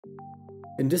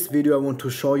In this video I want to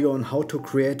show you on how to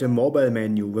create a mobile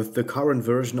menu with the current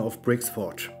version of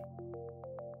Bricksforge.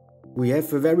 We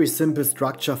have a very simple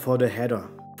structure for the header.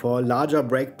 For larger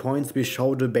breakpoints we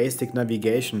show the basic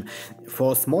navigation.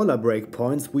 For smaller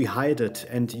breakpoints we hide it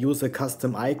and use a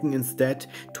custom icon instead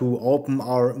to open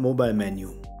our mobile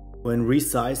menu. When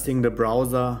resizing the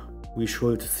browser we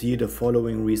should see the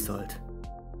following result.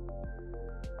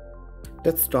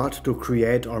 Let's start to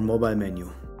create our mobile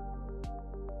menu.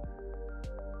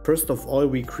 First of all,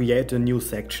 we create a new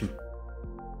section.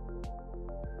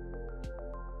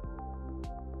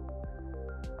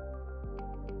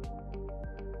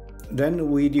 Then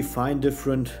we define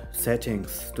different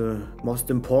settings. The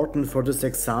most important for this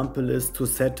example is to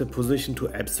set the position to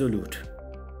absolute.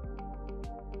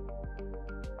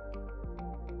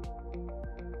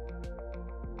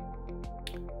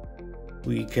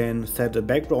 We can set a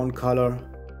background color,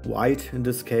 white in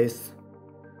this case.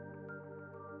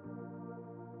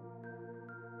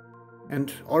 And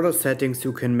other settings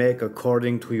you can make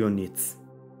according to your needs.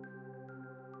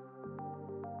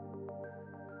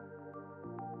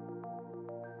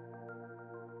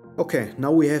 Okay,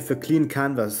 now we have a clean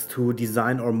canvas to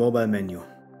design our mobile menu.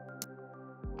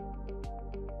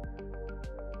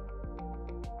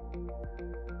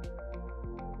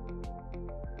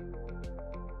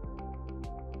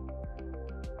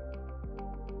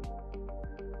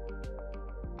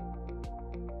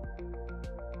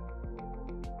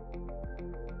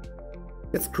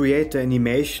 Let's create the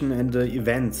animation and the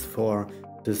events for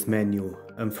this menu.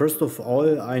 First of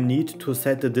all, I need to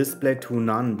set the display to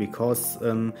none because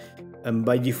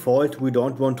by default we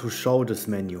don't want to show this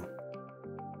menu.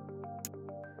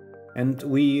 And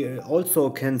we also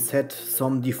can set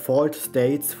some default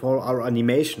states for our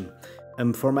animation.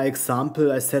 For my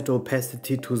example, I set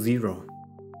opacity to 0.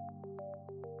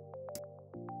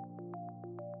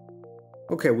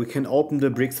 Okay, we can open the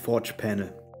Bricksforge panel.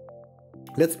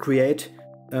 Let's create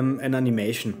an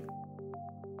animation.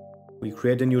 We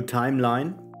create a new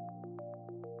timeline.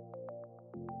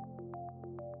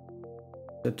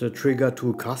 Set the trigger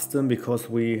to custom because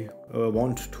we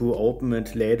want to open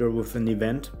it later with an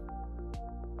event.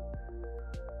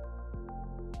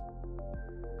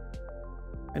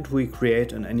 And we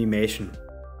create an animation.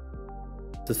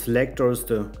 The selector is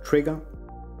the trigger.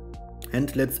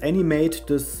 And let's animate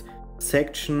this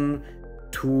section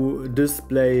to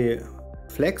display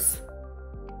flex.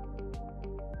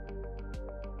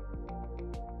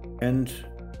 And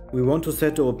we want to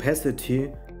set the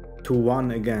opacity to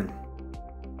 1 again.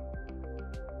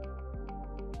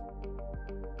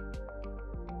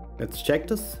 Let's check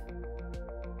this.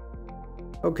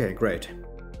 Okay, great.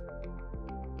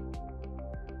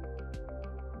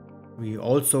 We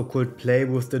also could play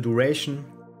with the duration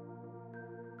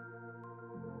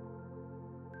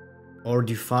or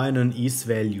define an ease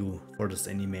value for this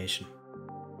animation.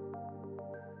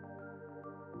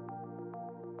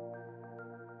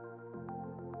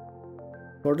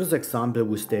 For this example,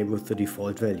 we stay with the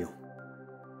default value.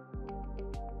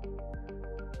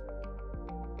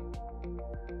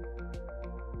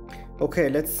 Okay,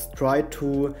 let's try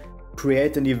to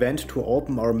create an event to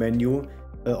open our menu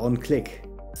on click.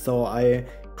 So I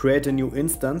create a new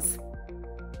instance,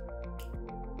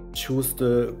 choose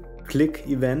the click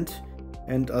event,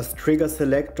 and as trigger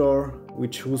selector we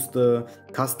choose the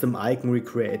custom icon we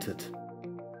created.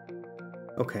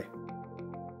 Okay.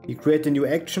 We create a new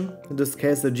action, in this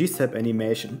case a GSAP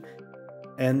animation,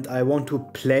 and I want to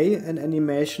play an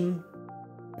animation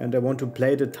and I want to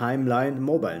play the timeline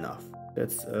mobile nav.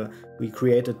 That's we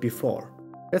created before.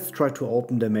 Let's try to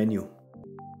open the menu.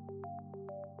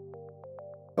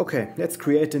 Okay, let's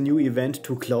create a new event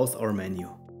to close our menu.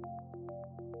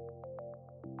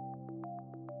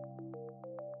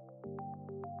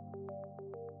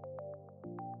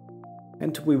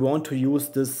 And we want to use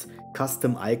this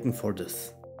custom icon for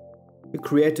this. We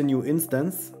create a new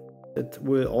instance that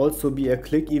will also be a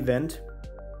click event,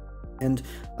 and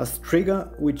as trigger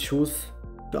we choose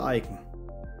the icon.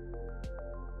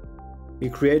 We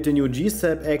create a new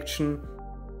GSAP action,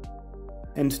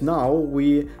 and now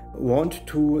we want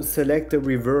to select the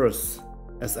reverse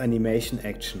as animation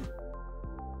action.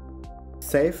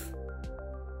 Save.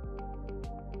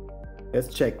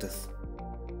 Let's check this.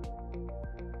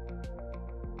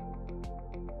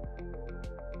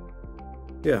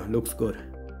 Yeah, looks good.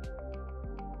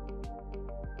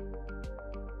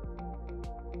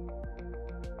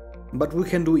 But we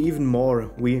can do even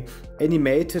more. We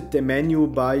animated the menu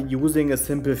by using a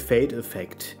simple fade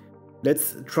effect.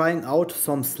 Let's try out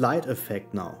some slide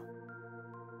effect now.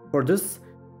 For this,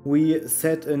 we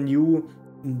set a new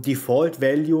default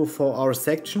value for our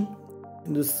section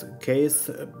in this case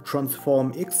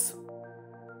transform x.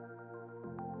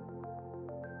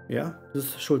 Yeah,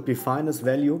 this should be fine as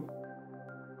value.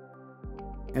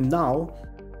 And now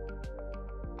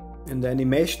in the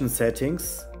animation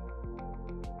settings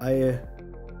I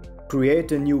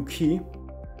create a new key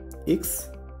x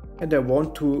and I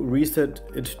want to reset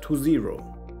it to 0.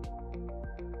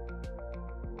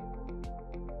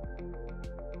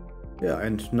 Yeah,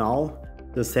 and now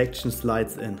the section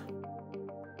slides in.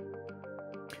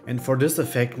 And for this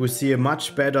effect we see a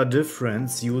much better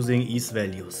difference using ease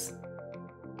values.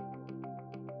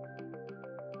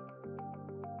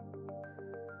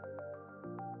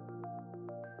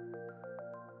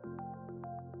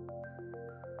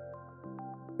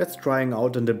 Let's try it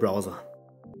out in the browser.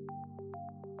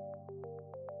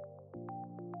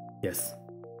 Yes.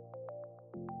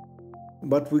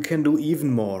 But we can do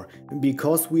even more.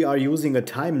 Because we are using a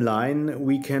timeline,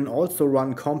 we can also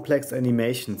run complex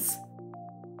animations.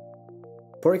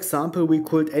 For example, we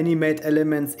could animate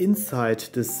elements inside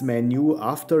this menu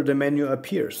after the menu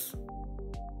appears.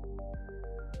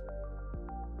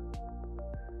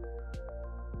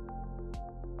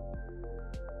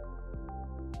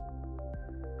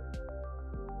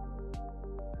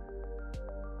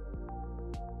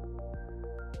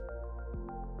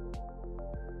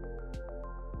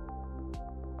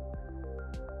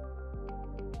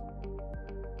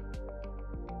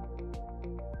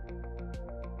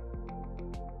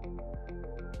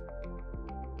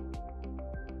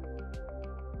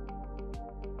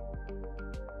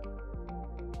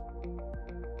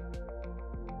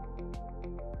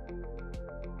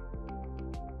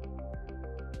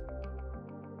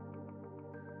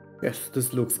 Yes,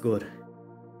 this looks good.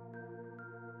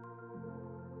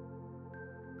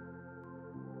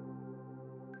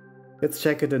 Let's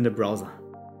check it in the browser.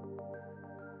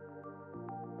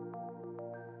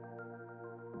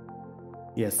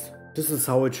 Yes, this is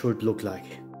how it should look like.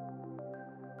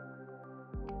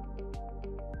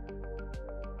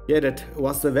 Yeah, that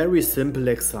was a very simple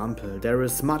example. There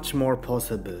is much more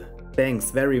possible. Thanks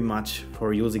very much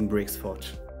for using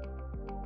Bricksforge.